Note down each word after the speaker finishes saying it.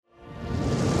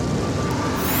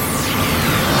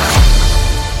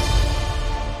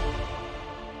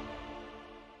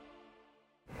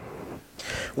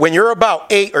When you're about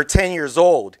 8 or 10 years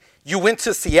old, you went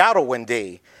to Seattle one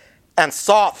day and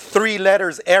saw 3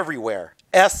 letters everywhere,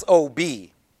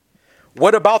 S-O-B.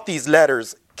 What about these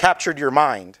letters captured your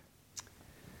mind?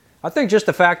 I think just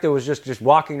the fact that it was just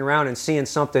walking around and seeing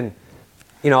something,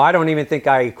 I don't even think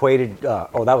I equated,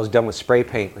 that was done with spray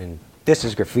paint and this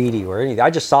is graffiti or anything. I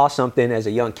just saw something as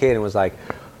a young kid and was like,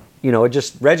 it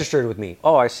just registered with me.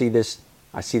 Oh, I see this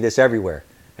everywhere.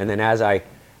 And then as I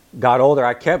got older,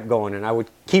 I kept going and I would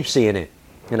keep seeing it.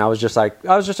 And I was just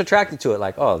attracted to it.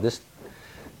 Like, oh, this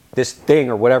thing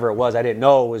or whatever it was, I didn't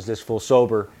know was this full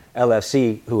sober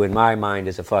LFC, who in my mind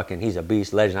is he's a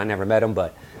beast, legend. I never met him,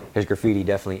 but his graffiti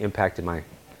definitely impacted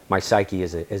my psyche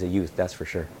as a youth, that's for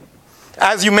sure.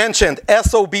 As you mentioned,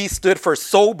 SOB stood for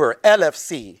sober,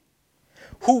 LFC.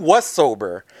 Who was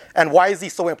sober, and why is he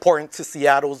so important to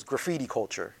Seattle's graffiti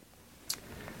culture?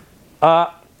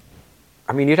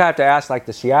 You'd have to ask like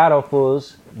the Seattle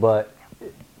fools, but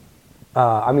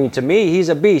to me, he's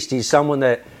a beast. He's someone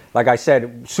that, like I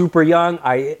said, super young.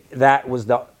 That was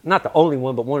not the only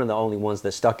one, but one of the only ones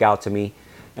that stuck out to me.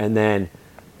 And then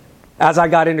as I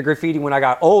got into graffiti when I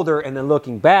got older, and then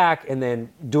looking back and then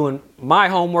doing my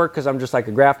homework, because I'm just like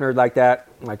a graph nerd like that,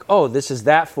 I'm like, oh, this is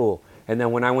that fool. And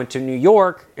then when I went to New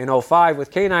York in 05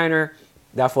 with K9er,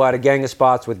 that fool had a gang of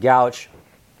spots with Gouch.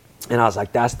 And I was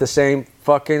like, that's the same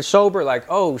fucking sober. Like,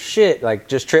 oh shit, like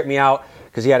just tripped me out.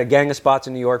 Because he had a gang of spots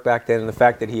in New York back then, and the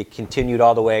fact that he continued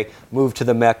all the way, moved to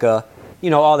the Mecca,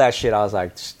 all that shit. I was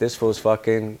like, this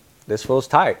fool's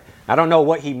tight. I don't know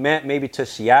what he meant maybe to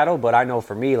Seattle, but I know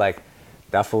for me, like,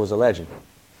 that fool was a legend.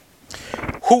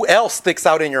 Who else sticks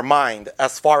out in your mind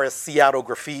as far as Seattle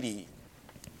graffiti?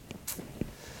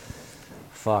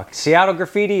 Seattle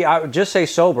graffiti, I would just say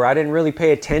sober. I didn't really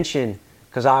pay attention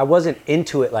because I wasn't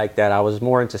into it like that. I was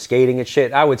more into skating and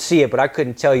shit. I would see it, but I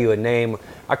couldn't tell you a name.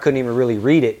 I couldn't even really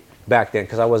read it back then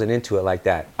because I wasn't into it like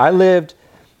that.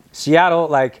 Seattle,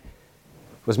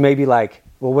 was maybe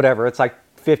whatever. It's like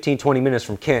 15, 20 minutes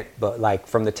from Kent. But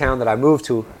from the town that I moved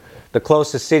to, the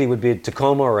closest city would be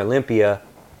Tacoma or Olympia.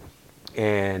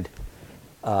 And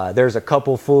there's a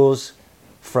couple fools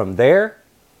from there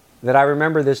that I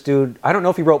remember. This dude, I don't know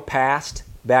if he wrote Past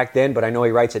back then, but I know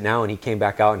he writes it now, and he came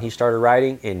back out and he started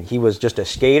writing, and he was just a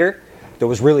skater that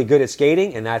was really good at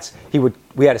skating, and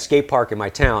we had a skate park in my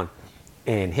town,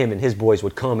 and him and his boys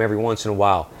would come every once in a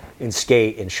while and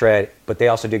skate and shred, but they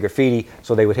also did graffiti,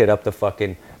 so they would hit up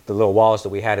the little walls that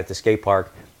we had at the skate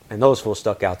park, and those fools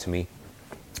stuck out to me.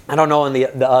 I don't know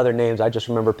the other names, I just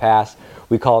remember Past.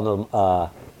 We called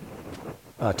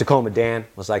him Tacoma Dan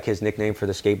was like his nickname for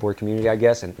the skateboard community, I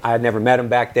guess, and I had never met him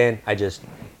back then. I just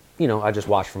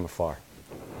watched from afar.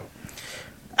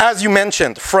 As you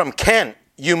mentioned, from Kent,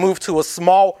 you moved to a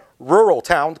small rural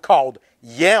town called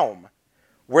Yelm,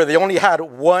 where they only had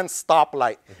one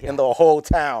stoplight in the whole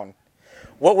town.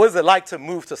 What was it like to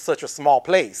move to such a small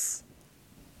place?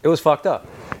 It was fucked up.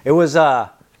 It was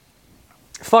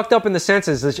fucked up in the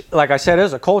senses, like I said, it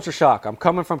was a culture shock. I'm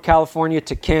coming from California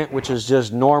to Kent, which is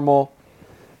just normal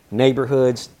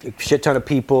neighborhoods, a shit ton of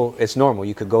people. It's normal.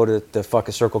 You could go to the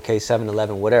fucking Circle K,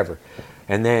 7-Eleven, whatever.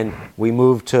 And then we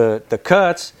moved to the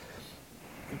Cuts,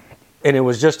 and it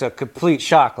was just a complete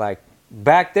shock. Like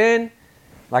back then,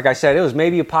 like I said, it was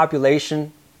maybe a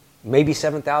population, maybe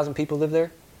 7,000 people lived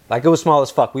there. Like it was small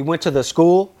as fuck. We went to the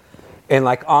school, and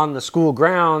like on the school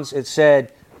grounds, it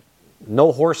said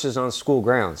no horses on school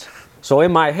grounds. So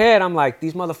in my head, I'm like,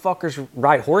 these motherfuckers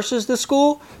ride horses to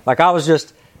school? Like I was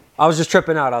just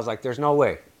tripping out. I was like, there's no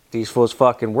way. These fools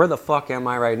fucking, where the fuck am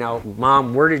I right now?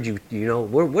 Mom, where did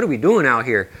what are we doing out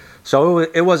here? So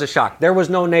it was a shock. There was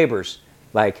no neighbors.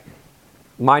 Like,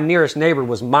 my nearest neighbor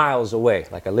was miles away.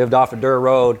 Like, I lived off a dirt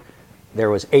road. There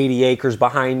was 80 acres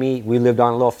behind me. We lived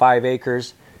on a little 5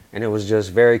 acres. And it was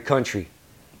just very country.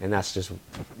 And it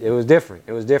was different.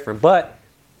 It was different. But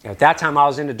at that time, I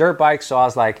was into dirt bikes. So I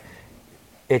was like,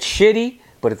 it's shitty.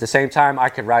 But at the same time, I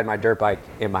could ride my dirt bike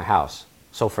in my house.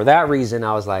 So for that reason,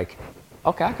 I was like,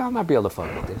 okay, I might be able to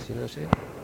fuck with this. You know what I'm saying?